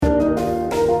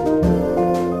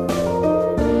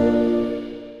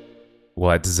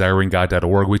article at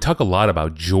desiringgod.org, we talk a lot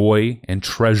about joy and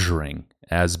treasuring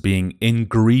as being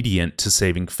ingredient to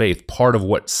saving faith, part of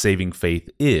what saving faith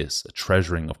is, a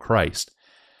treasuring of Christ.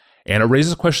 And it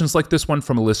raises questions like this one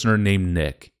from a listener named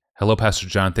Nick. Hello, Pastor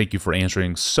John. Thank you for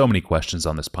answering so many questions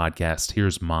on this podcast.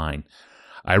 Here's mine.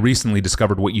 I recently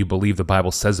discovered what you believe the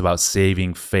Bible says about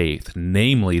saving faith,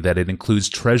 namely that it includes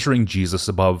treasuring Jesus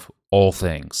above all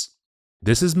things.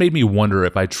 This has made me wonder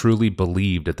if I truly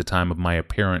believed at the time of my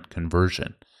apparent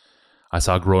conversion. I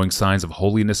saw growing signs of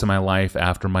holiness in my life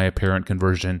after my apparent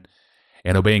conversion,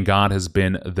 and obeying God has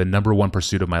been the number one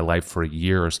pursuit of my life for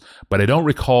years, but I don't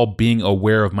recall being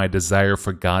aware of my desire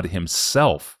for God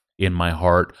Himself in my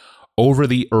heart over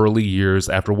the early years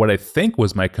after what I think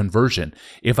was my conversion.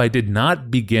 If I did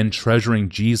not begin treasuring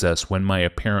Jesus when my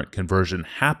apparent conversion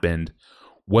happened,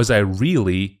 was I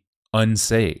really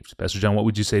unsaved? Pastor John, what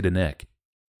would you say to Nick?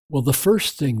 Well, the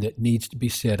first thing that needs to be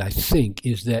said, I think,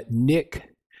 is that Nick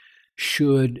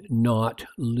should not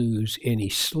lose any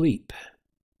sleep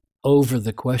over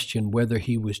the question whether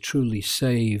he was truly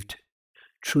saved,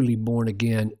 truly born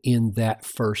again in that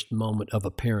first moment of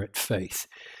apparent faith.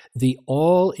 The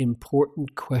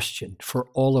all-important question for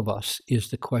all of us is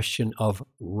the question of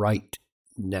right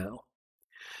now.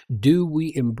 Do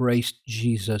we embrace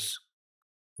Jesus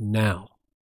now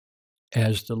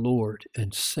as the Lord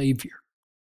and Savior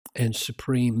and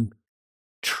supreme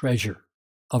treasure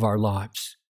of our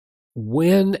lives?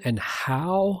 When and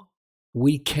how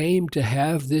we came to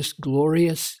have this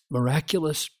glorious,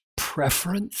 miraculous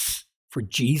preference for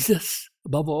Jesus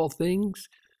above all things,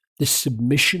 this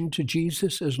submission to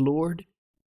Jesus as Lord,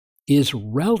 is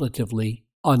relatively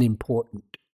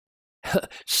unimportant.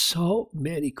 So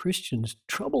many Christians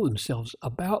trouble themselves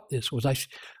about this.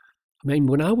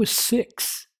 When I was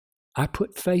 6, I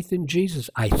put faith in Jesus,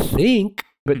 I think,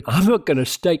 but I'm not going to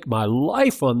stake my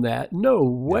life on that. No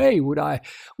way would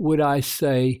I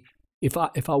say, if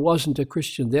I wasn't a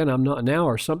Christian then, I'm not now,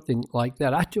 or something like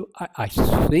that. I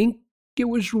think it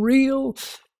was real,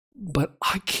 but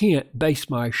I can't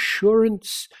base my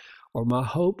assurance or my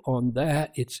hope on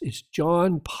that. It's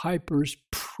John Piper's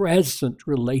present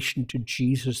relation to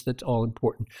Jesus that's all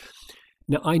important.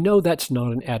 Now, I know that's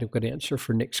not an adequate answer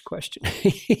for Nick's question.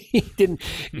 He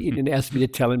didn't ask me to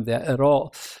tell him that at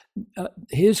all.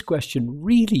 His question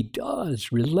really does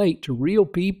relate to real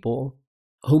people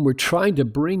whom we're trying to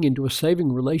bring into a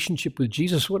saving relationship with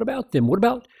Jesus. What about them? What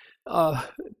about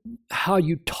how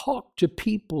you talk to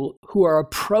people who are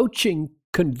approaching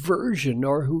conversion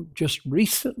or who just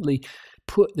recently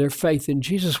put their faith in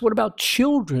Jesus? What about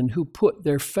children who put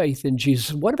their faith in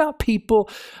Jesus? What about people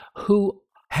who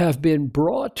have been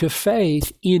brought to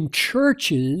faith in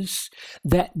churches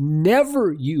that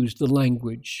never use the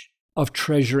language of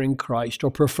treasuring Christ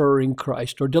or preferring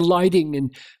Christ or delighting in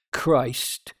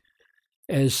Christ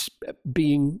as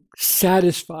being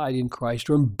satisfied in Christ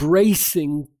or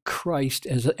embracing Christ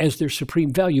as their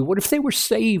supreme value? What if they were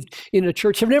saved in a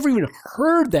church, have never even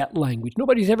heard that language?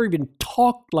 Nobody's ever even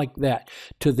talked like that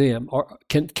to them. Or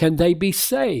can they be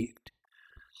saved?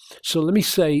 So let me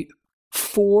say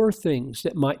 4 things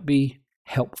that might be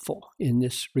helpful in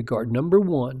this regard. Number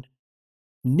 1,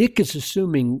 Nick is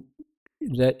assuming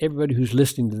that everybody who's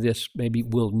listening to this maybe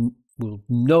will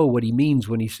know what he means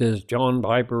when he says John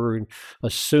Piper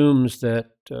assumes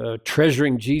that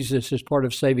treasuring Jesus is part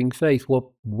of saving faith.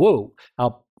 Well, whoa,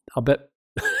 I'll bet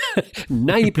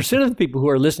 90% of the people who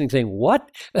are listening saying, what?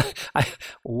 I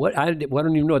don't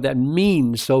even know what that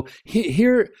means. So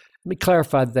here, let me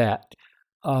clarify that.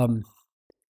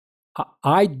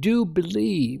 I do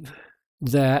believe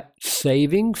that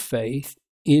saving faith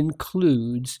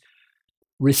includes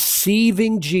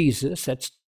receiving Jesus.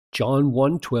 That's John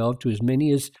 1:12, to as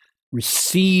many as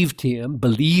received him,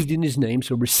 believed in his name.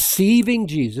 So receiving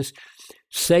Jesus.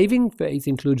 Saving faith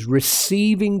includes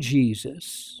receiving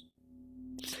Jesus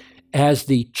as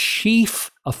the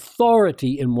chief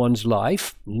authority in one's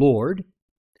life, Lord,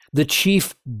 the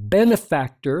chief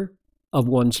benefactor of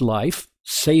one's life,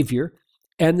 Savior,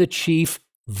 and the chief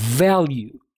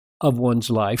value of one's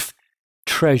life,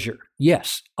 treasure.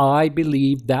 Yes, I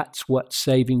believe that's what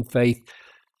saving faith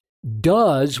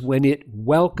does when it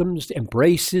welcomes,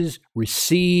 embraces,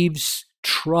 receives,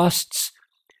 trusts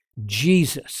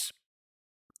Jesus.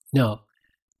 Now,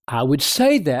 I would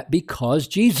say that because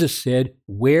Jesus said,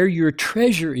 where your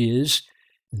treasure is,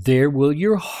 there will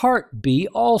your heart be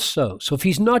also. So if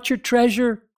he's not your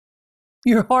treasure,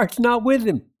 your heart's not with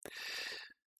him.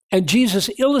 And Jesus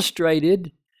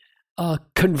illustrated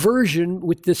conversion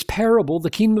with this parable. The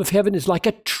kingdom of heaven is like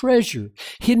a treasure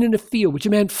hidden in a field, which a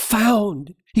man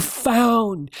found. He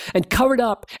found and covered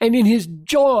up, and in his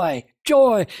joy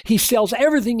joy. He sells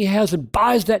everything he has and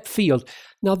buys that field.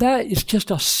 Now that is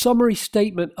just a summary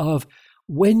statement of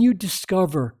when you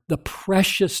discover the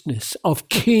preciousness of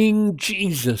King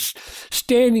Jesus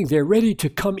standing there ready to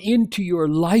come into your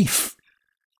life.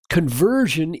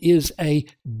 Conversion is a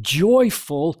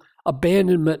joyful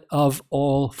abandonment of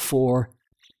all for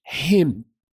Him.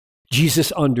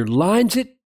 Jesus underlines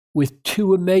it with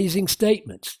two amazing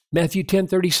statements. Matthew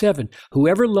 10:37,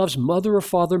 whoever loves mother or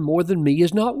father more than me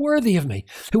is not worthy of me.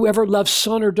 Whoever loves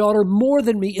son or daughter more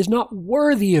than me is not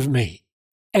worthy of me.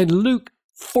 And Luke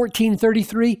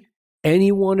 14:33,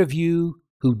 any one of you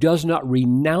who does not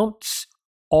renounce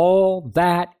all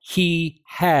that he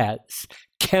has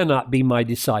cannot be my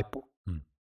disciple.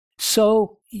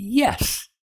 So, yes,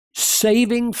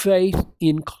 saving faith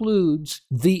includes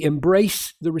the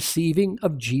embrace, the receiving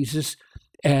of Jesus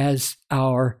as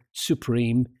our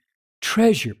supreme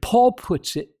treasure. Paul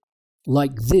puts it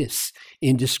like this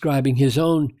in describing his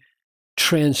own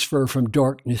transfer from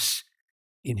darkness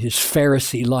in his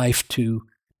Pharisee life to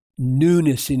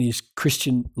newness in his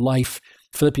Christian life.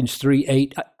 Philippians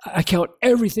 3:8, I count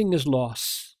everything as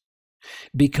loss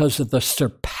because of the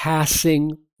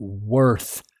surpassing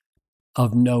worth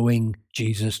of knowing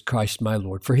Jesus Christ my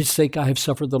Lord. For his sake I have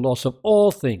suffered the loss of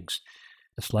all things.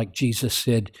 It's like Jesus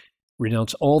said,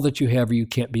 renounce all that you have or you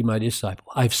can't be my disciple.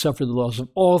 I've suffered the loss of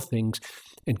all things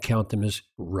and count them as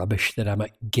rubbish that I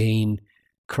might gain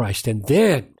Christ. And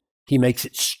then he makes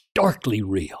it starkly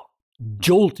real,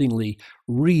 joltingly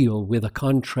real, with a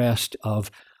contrast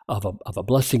of a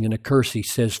blessing and a curse. He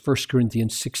says, 1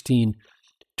 Corinthians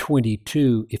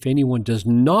 16:22, if anyone does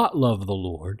not love the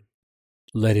Lord,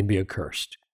 let him be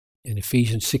accursed. In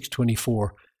Ephesians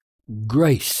 6:24,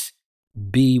 grace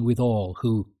be with all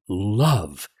who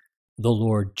love the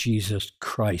Lord Jesus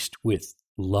Christ with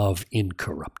love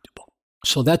incorruptible.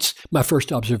 So that's my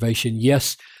first observation.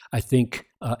 Yes, I think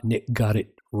Nick got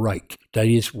it right. That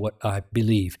is what I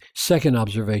believe. Second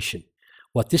observation,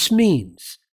 what this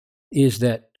means is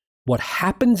that what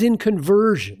happens in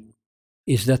conversion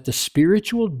is that the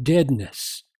spiritual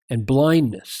deadness and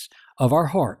blindness of our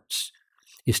hearts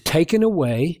is taken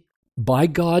away by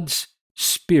God's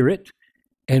Spirit,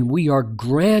 and we are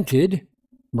granted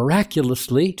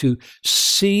miraculously to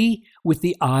see with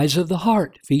the eyes of the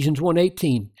heart. Ephesians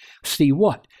 1:18. See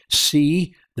what?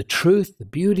 See the truth, the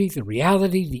beauty, the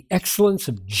reality, the excellence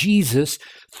of Jesus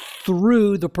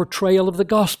through the portrayal of the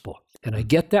gospel. And I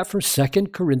get that from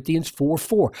 2 Corinthians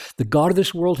 4:4. The God of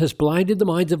this world has blinded the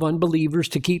minds of unbelievers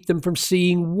to keep them from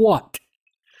seeing what?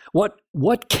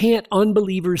 What can't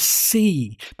unbelievers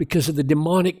see because of the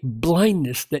demonic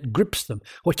blindness that grips them?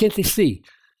 What can't they see?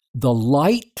 The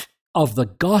light of the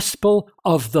gospel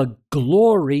of the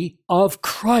glory of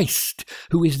Christ,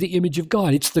 who is the image of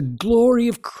God. It's the glory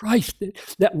of Christ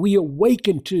that we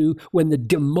awaken to when the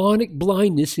demonic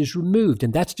blindness is removed.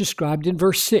 And that's described in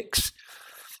verse 6.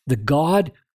 The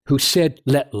God who said,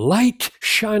 let light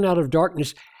shine out of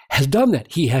darkness, has done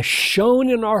that. He has shone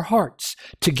in our hearts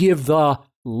to give the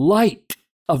light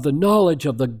of the knowledge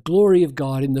of the glory of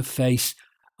God in the face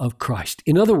of Christ.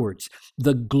 In other words,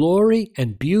 the glory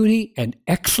and beauty and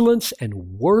excellence and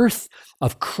worth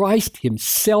of Christ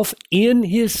himself in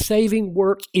his saving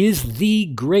work is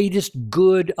the greatest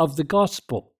good of the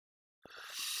gospel.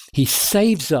 He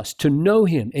saves us to know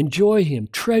him, enjoy him,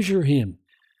 treasure him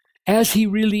as he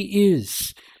really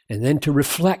is, and then to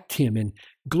reflect him and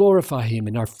glorify him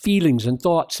in our feelings and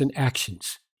thoughts and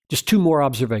actions. Just two more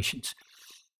observations.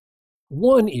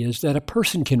 One is that a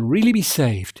person can really be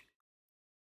saved,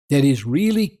 that is,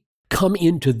 really come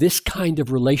into this kind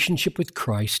of relationship with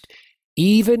Christ,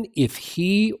 even if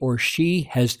he or she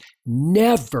has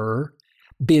never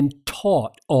been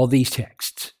taught all these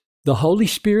texts. The Holy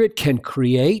Spirit can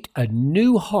create a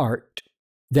new heart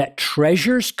that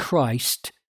treasures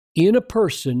Christ in a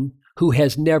person who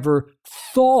has never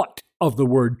thought of the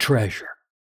word treasure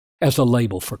as a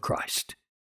label for Christ.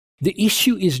 The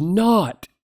issue is not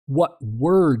what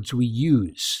words we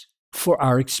use for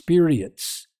our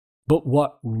experience, but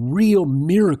what real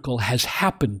miracle has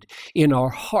happened in our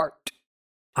heart.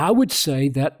 I would say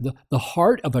that the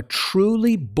heart of a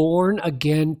truly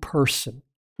born-again person,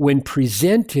 when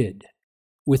presented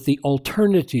with the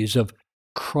alternatives of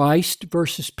Christ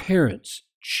versus parents,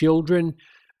 children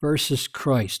versus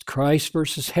Christ, Christ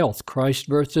versus health, Christ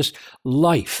versus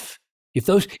life, if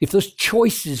those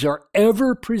choices are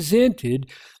ever presented,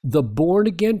 the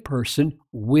born-again person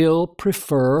will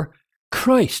prefer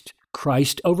Christ.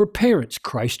 Christ over parents,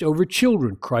 Christ over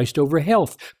children, Christ over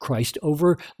health, Christ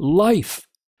over life.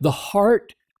 The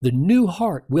heart, the new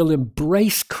heart, will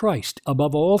embrace Christ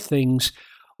above all things,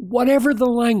 whatever the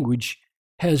language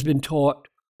has been taught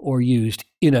or used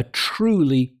in a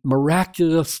truly,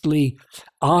 miraculously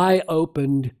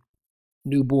eye-opened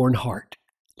newborn heart.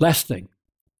 Last thing,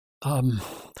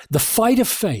 the fight of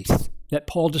faith that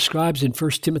Paul describes in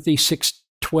 1 Timothy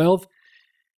 6:12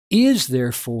 is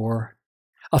therefore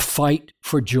a fight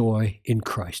for joy in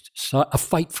Christ, a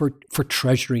fight for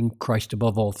treasuring Christ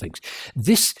above all things.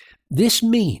 This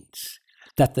means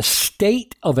that the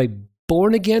state of a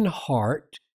born-again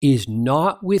heart is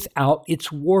not without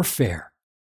its warfare.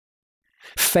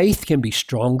 Faith can be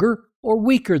stronger or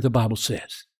weaker, the Bible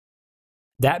says.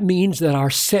 That means that our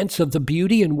sense of the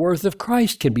beauty and worth of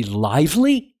Christ can be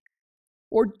lively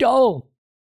or dull.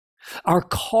 Our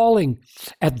calling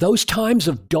at those times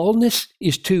of dullness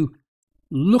is to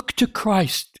look to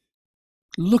Christ.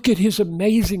 Look at his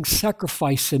amazing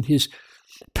sacrifice and his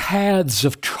paths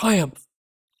of triumph.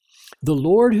 The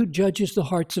Lord who judges the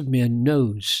hearts of men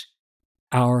knows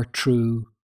our true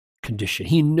condition.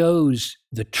 He knows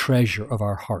the treasure of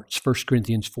our hearts. 1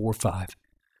 Corinthians 4:5.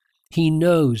 He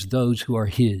knows those who are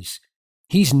his.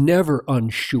 He's never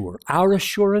unsure. Our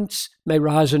assurance may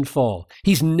rise and fall.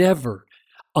 He's never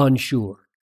unsure.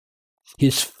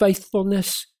 His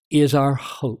faithfulness is our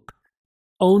hope.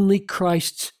 Only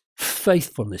Christ's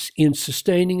faithfulness in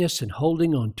sustaining us and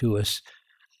holding on to us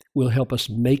will help us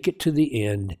make it to the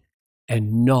end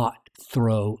and not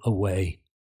throw away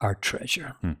our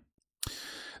treasure.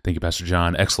 Thank you, Pastor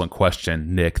John. Excellent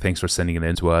question. Nick, thanks for sending it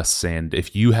in to us. And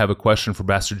if you have a question for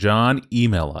Pastor John,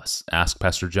 email us,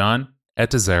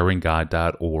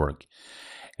 askpastorjohn@desiringgod.org.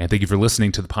 And thank you for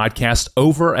listening to the podcast.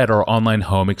 Over at our online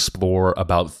home, explore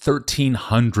about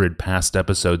 1,300 past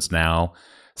episodes now.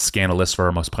 Scan a list for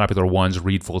our most popular ones,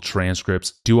 read full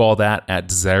transcripts. Do all that at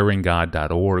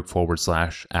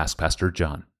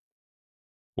desiringgod.org/askpastorjohn.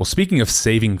 Well, speaking of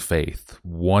saving faith,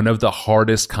 one of the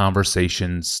hardest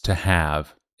conversations to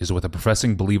have is with a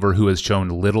professing believer who has shown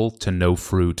little to no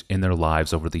fruit in their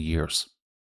lives over the years.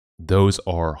 Those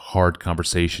are hard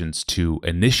conversations to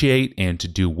initiate and to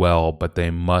do well, but they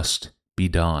must be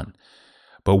done.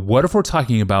 But what if we're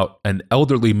talking about an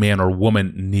elderly man or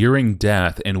woman nearing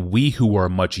death, and we who are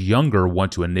much younger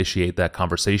want to initiate that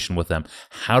conversation with them?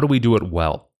 How do we do it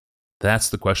well? That's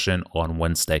the question on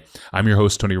Wednesday. I'm your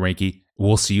host, Tony Reinke.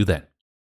 We'll see you then.